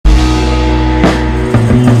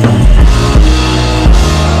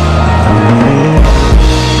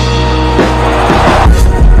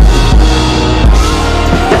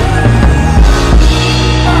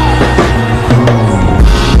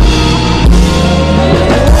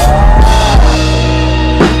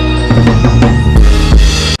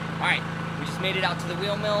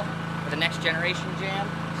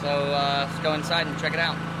inside and check it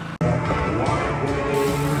out.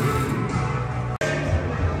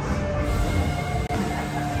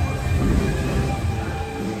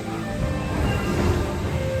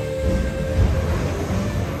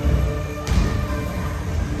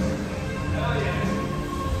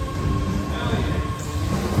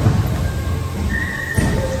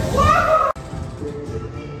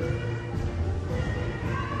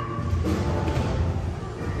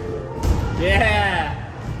 Yeah!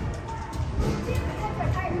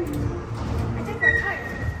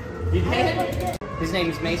 You did? His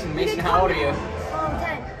name's Mason. Mason, how old are you?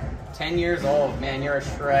 10. 10 years old. Man, you're a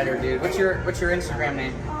shredder, dude. What's your Instagram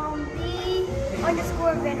name?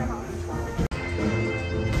 B_Vanderhoff.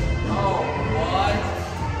 Oh, what?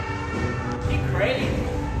 He crazy.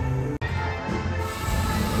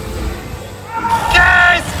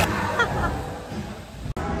 Yes!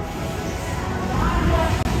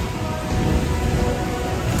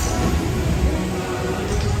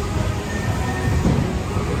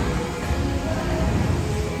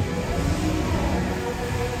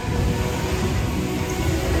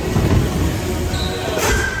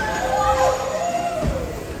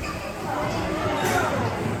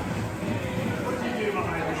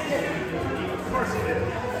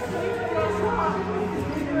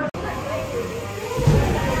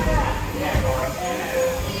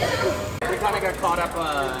 Got caught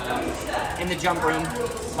up in the jump room,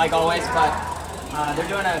 like always, but they're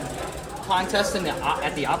doing a contest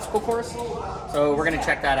at the obstacle course, so we're gonna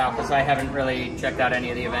check that out because I haven't really checked out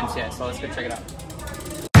any of the events yet. So let's go check it out.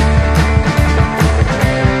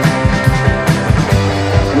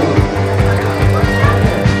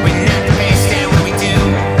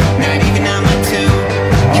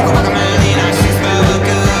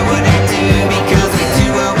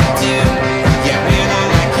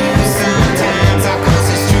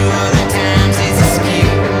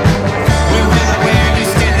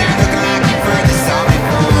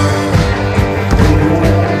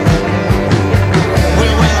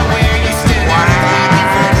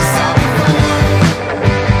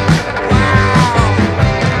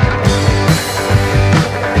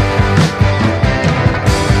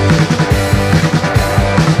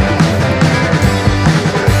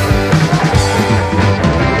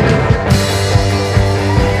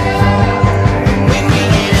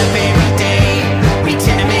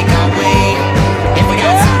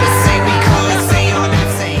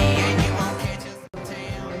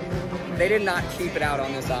 They did not cheap it out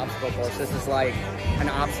on this obstacle course. This is like an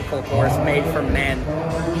obstacle course made for men.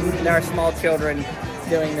 There are small children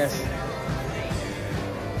doing this.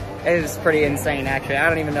 It is pretty insane, actually. I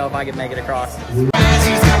don't even know if I could make it across.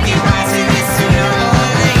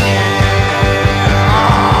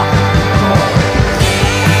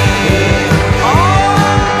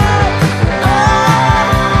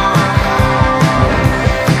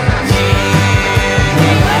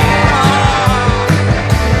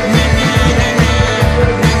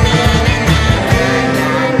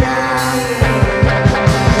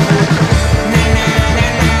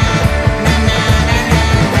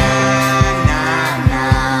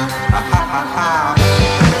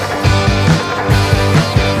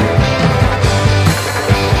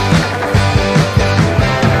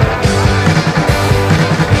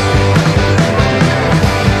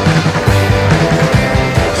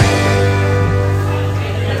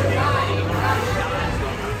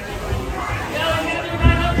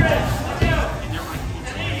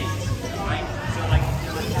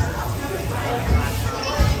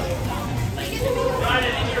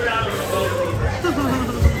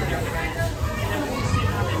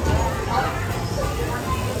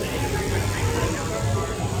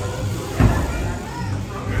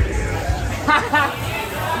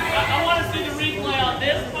 I want to see the replay on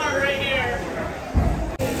this part right here.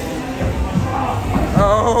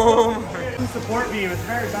 Oh! Support beam, it's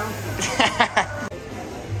very bouncy.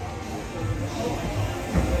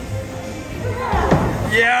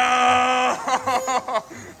 Yeah!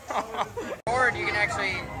 Forward, you can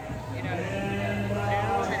actually, you know,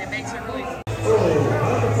 it makes it really.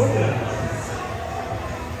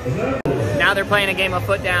 Now they're playing a game of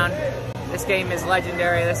foot down. This game is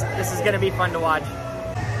legendary. This is gonna be fun to watch.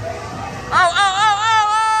 Oh, oh, oh, oh,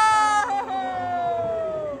 oh!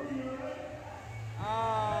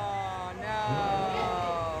 Oh, no.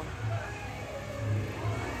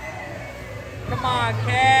 Come on,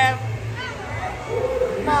 Kev.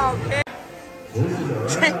 Come on, Kev.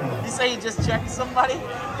 You say you just checked somebody?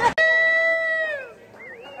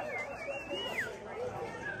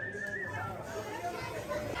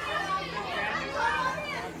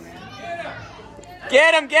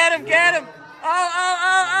 Get him, get him, get him! Oh, oh,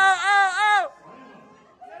 oh, oh, oh, oh!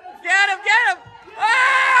 Get him, get him!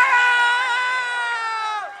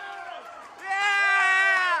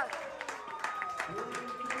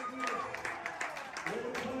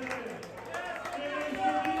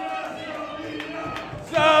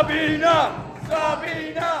 Sabina!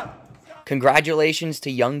 Sabina! Congratulations to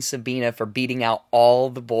young Sabina for beating out all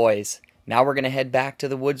the boys. Now we're going to head back to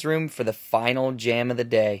the Woods Room for the final jam of the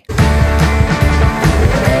day.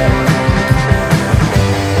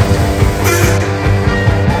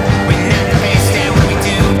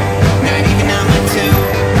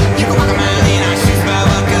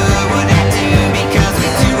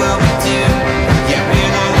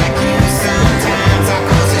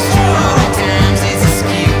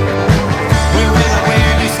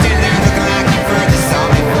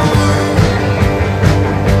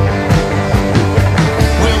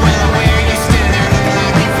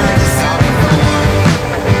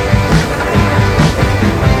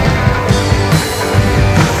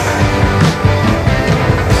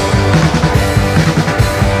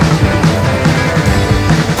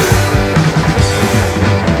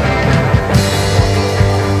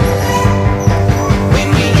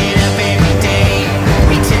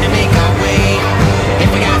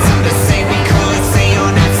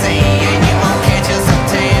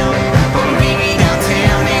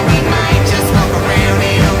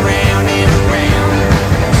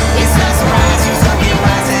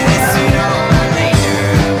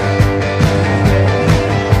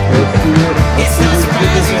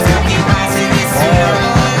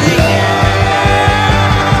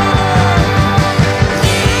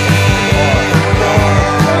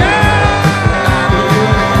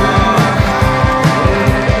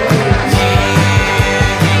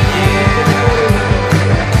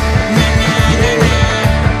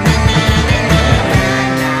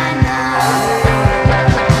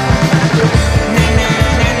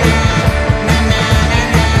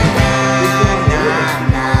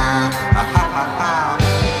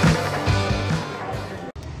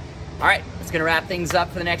 Gonna wrap things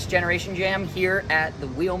up for the Next Generation Jam here at the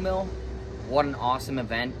Wheel Mill. What an awesome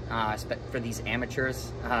event for these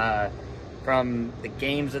amateurs. From the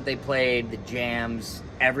games that they played, the jams,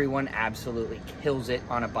 everyone absolutely kills it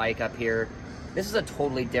on a bike up here. This is a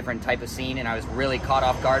totally different type of scene, and I was really caught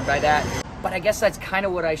off guard by that. But I guess that's kind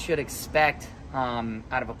of what I should expect out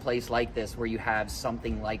of a place like this, where you have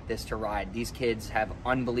something like this to ride. These kids have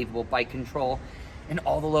unbelievable bike control, and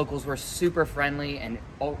all the locals were super friendly and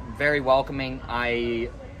very welcoming. I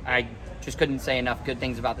just couldn't say enough good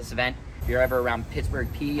things about this event. If you're ever around Pittsburgh,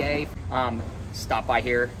 PA, stop by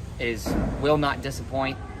here. Will not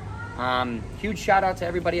disappoint. Huge shout out to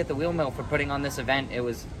everybody at the Wheel Mill for putting on this event. It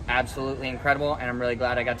was absolutely incredible, and I'm really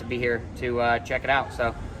glad I got to be here to check it out.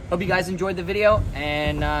 So hope you guys enjoyed the video,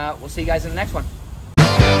 and we'll see you guys in the next one.